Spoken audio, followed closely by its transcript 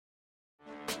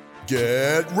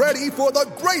Get ready for the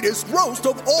greatest roast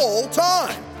of all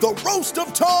time, the Roast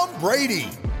of Tom Brady,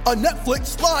 a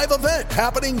Netflix live event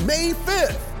happening May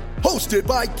 5th. Hosted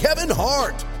by Kevin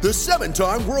Hart, the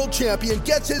 7-time world champion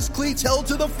gets his cleats held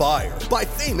to the fire by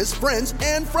famous friends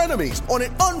and frenemies on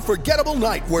an unforgettable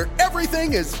night where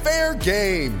everything is fair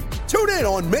game. Tune in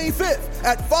on May 5th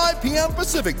at 5 p.m.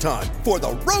 Pacific time for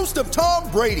the Roast of Tom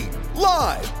Brady,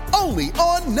 live only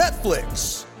on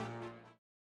Netflix.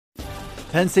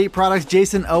 Penn State products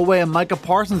Jayson Oweh and Micah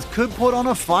Parsons could put on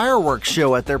a fireworks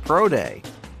show at their pro day.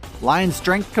 Lions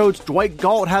strength coach Dwight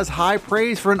Galt has high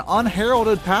praise for an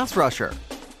unheralded pass rusher.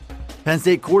 Penn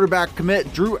State quarterback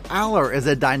commit Drew Aller is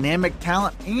a dynamic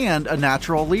talent and a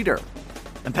natural leader.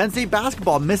 And Penn State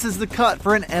basketball misses the cut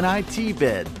for an NIT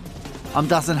bid. I'm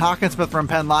Dustin Hockensmith from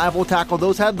Penn Live. We'll tackle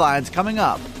those headlines coming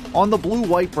up on the Blue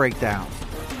White Breakdown.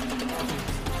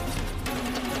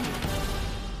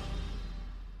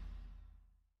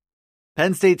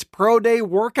 Penn State's Pro Day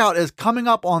workout is coming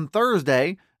up on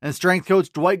Thursday, and strength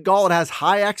coach Dwight Galt has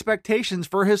high expectations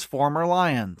for his former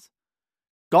Lions.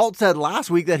 Galt said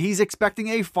last week that he's expecting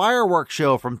a fireworks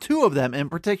show from two of them in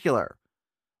particular.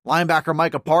 Linebacker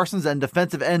Micah Parsons and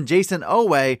defensive end Jayson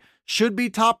Oweh should be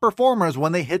top performers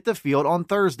when they hit the field on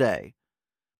Thursday.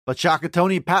 But Shaka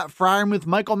Toney, Pat Freiermuth,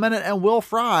 Michael Menet, and Will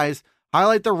Fries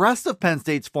highlight the rest of Penn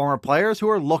State's former players who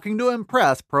are looking to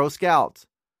impress pro scouts.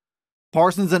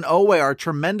 Parsons and Oweh are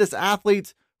tremendous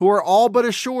athletes who are all but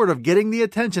assured of getting the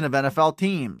attention of NFL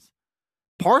teams.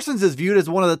 Parsons is viewed as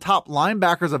one of the top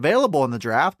linebackers available in the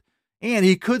draft, and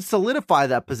he could solidify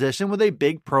that position with a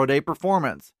big pro day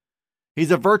performance.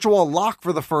 He's a virtual lock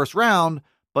for the first round,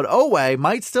 but Oweh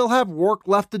might still have work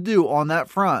left to do on that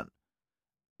front.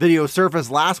 Video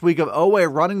surfaced last week of Oweh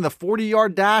running the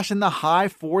 40-yard dash in the high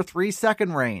 4.3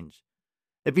 second range.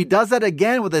 If he does that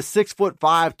again with a 6'5",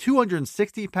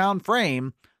 260-pound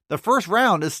frame, the first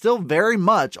round is still very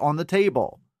much on the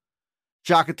table.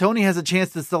 Shaka Toney has a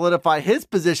chance to solidify his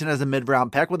position as a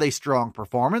mid-round pick with a strong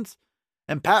performance,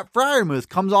 and Pat Freiermuth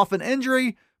comes off an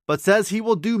injury but says he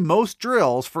will do most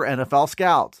drills for NFL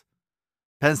scouts.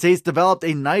 Penn State's developed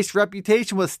a nice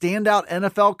reputation with standout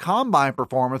NFL combine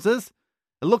performances.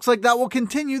 It looks like that will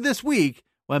continue this week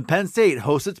when Penn State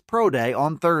hosts its Pro Day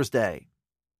on Thursday.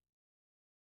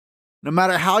 No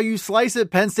matter how you slice it,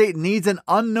 Penn State needs an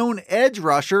unknown edge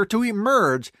rusher to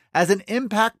emerge as an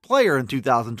impact player in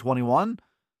 2021.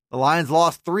 The Lions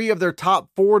lost 3 of their top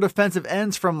 4 defensive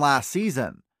ends from last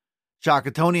season.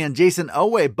 Shaka Toney and Jayson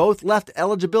Oweh both left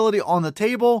eligibility on the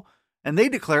table, and they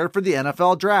declared for the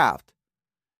NFL draft.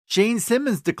 Shane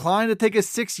Simmons declined to take a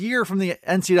 6th year from the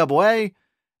NCAA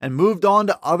and moved on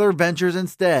to other ventures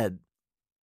instead.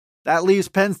 That leaves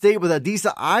Penn State with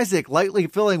Adisa Isaac likely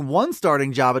filling one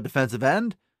starting job at defensive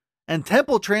end, and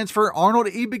Temple transfer Arnold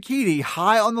Ebiketie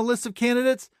high on the list of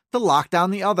candidates to lock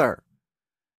down the other.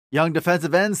 Young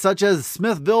defensive ends such as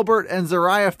Smith Vilbert and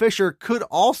Zariah Fisher could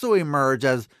also emerge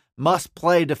as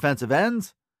must-play defensive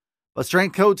ends, but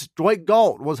strength coach Dwight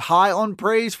Galt was high on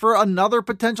praise for another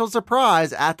potential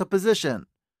surprise at the position.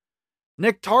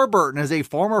 Nick Tarburton is a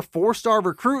former 4-star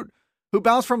recruit who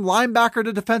bounced from linebacker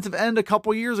to defensive end a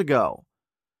couple years ago.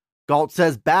 Galt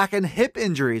says back and hip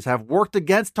injuries have worked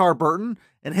against Tarburton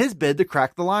in his bid to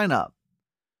crack the lineup.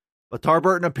 But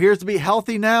Tarburton appears to be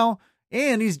healthy now,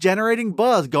 and he's generating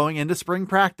buzz going into spring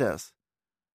practice.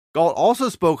 Galt also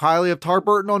spoke highly of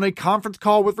Tarburton on a conference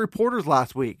call with reporters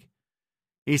last week.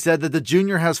 He said that the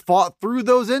junior has fought through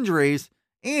those injuries,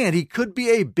 and he could be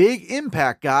a big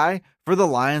impact guy for the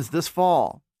Lions this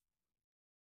fall.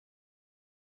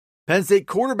 Penn State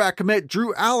quarterback commit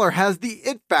Drew Aller has the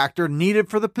it factor needed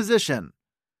for the position.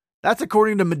 That's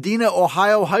according to Medina,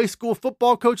 Ohio high school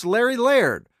football coach Larry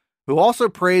Laird, who also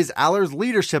praised Aller's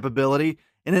leadership ability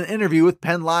in an interview with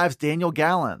Penn Live's Daniel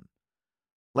Gallen.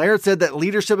 Laird said that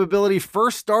leadership ability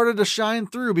first started to shine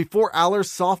through before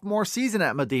Aller's sophomore season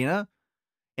at Medina,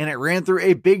 and it ran through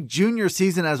a big junior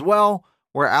season as well,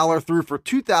 where Aller threw for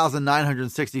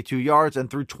 2,962 yards and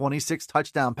threw 26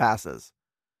 touchdown passes.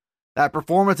 That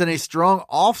performance and a strong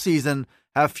offseason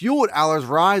have fueled Aller's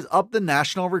rise up the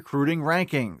national recruiting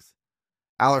rankings.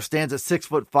 Aller stands at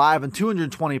 6'5" and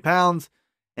 220 pounds,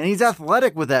 and he's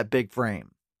athletic with that big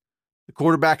frame. The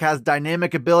quarterback has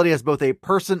dynamic ability as both a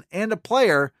person and a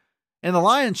player, and the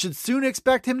Lions should soon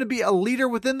expect him to be a leader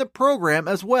within the program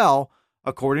as well,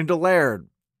 according to Laird.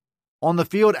 On the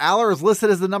field, Aller is listed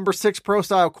as the number 6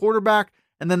 pro-style quarterback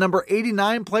and the number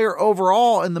 89 player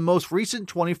overall in the most recent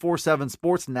 24/7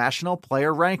 Sports national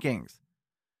player rankings.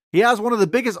 He has one of the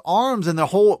biggest arms in the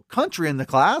whole country in the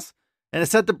class, and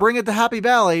is set to bring it to Happy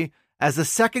Valley as the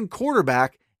second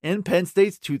quarterback in Penn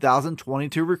State's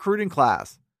 2022 recruiting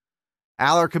class.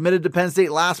 Aller committed to Penn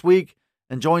State last week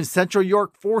and joined Central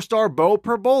York 4-star Bo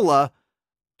Perbola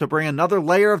to bring another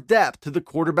layer of depth to the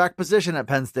quarterback position at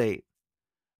Penn State.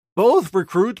 Both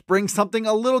recruits bring something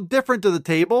a little different to the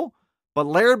table, but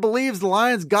Laird believes the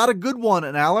Lions got a good one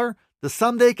in Aller to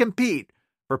someday compete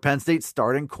for Penn State's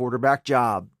starting quarterback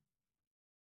job.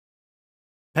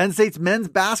 Penn State's men's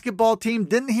basketball team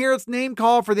didn't hear its name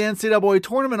called for the NCAA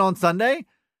tournament on Sunday.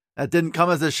 That didn't come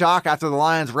as a shock after the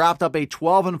Lions wrapped up a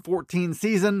 12-14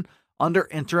 season under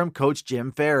interim coach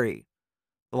Jim Ferry.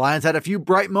 The Lions had a few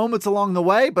bright moments along the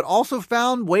way, but also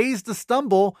found ways to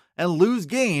stumble and lose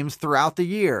games throughout the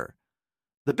year.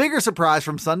 The bigger surprise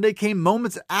from Sunday came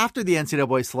moments after the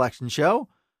NCAA selection show,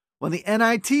 when the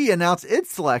NIT announced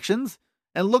its selections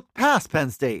and looked past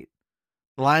Penn State.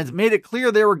 The Lions made it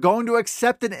clear they were going to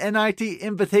accept an NIT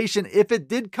invitation if it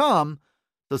did come,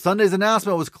 so Sunday's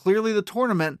announcement was clearly the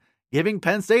tournament giving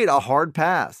Penn State a hard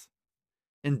pass.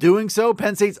 In doing so,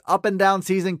 Penn State's up-and-down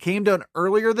season came to an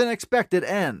earlier-than-expected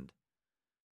end.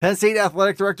 Penn State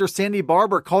Athletic Director Sandy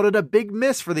Barber called it a big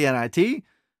miss for the NIT,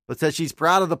 but said she's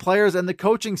proud of the players and the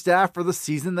coaching staff for the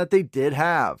season that they did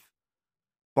have.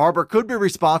 Barber could be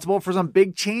responsible for some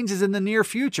big changes in the near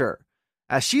future,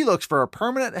 as she looks for a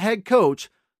permanent head coach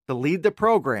to lead the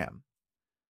program.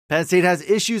 Penn State has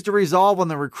issues to resolve on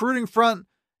the recruiting front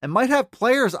and might have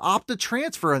players opt to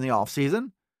transfer in the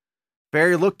offseason.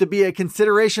 Ferry looked to be a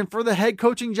consideration for the head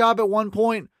coaching job at one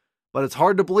point, but it's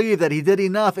hard to believe that he did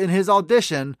enough in his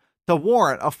audition to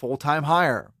warrant a full-time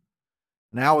hire.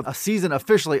 Now, with a season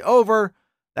officially over,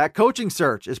 that coaching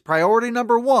search is priority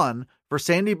number one for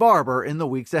Sandy Barber in the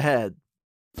weeks ahead.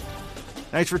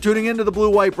 Thanks for tuning in to the Blue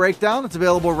White Breakdown. It's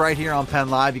available right here on Penn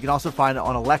Live. You can also find it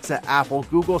on Alexa, Apple,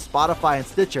 Google, Spotify, and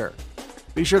Stitcher.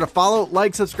 Be sure to follow,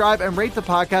 like, subscribe, and rate the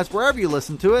podcast wherever you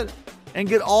listen to it, and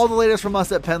get all the latest from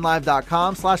us at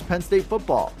PennLive.com/Penn State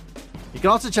Football. You can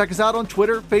also check us out on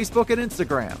Twitter, Facebook, and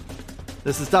Instagram.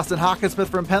 This is Dustin Hockensmith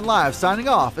from Penn Live signing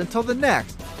off until the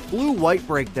next Blue White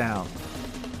Breakdown.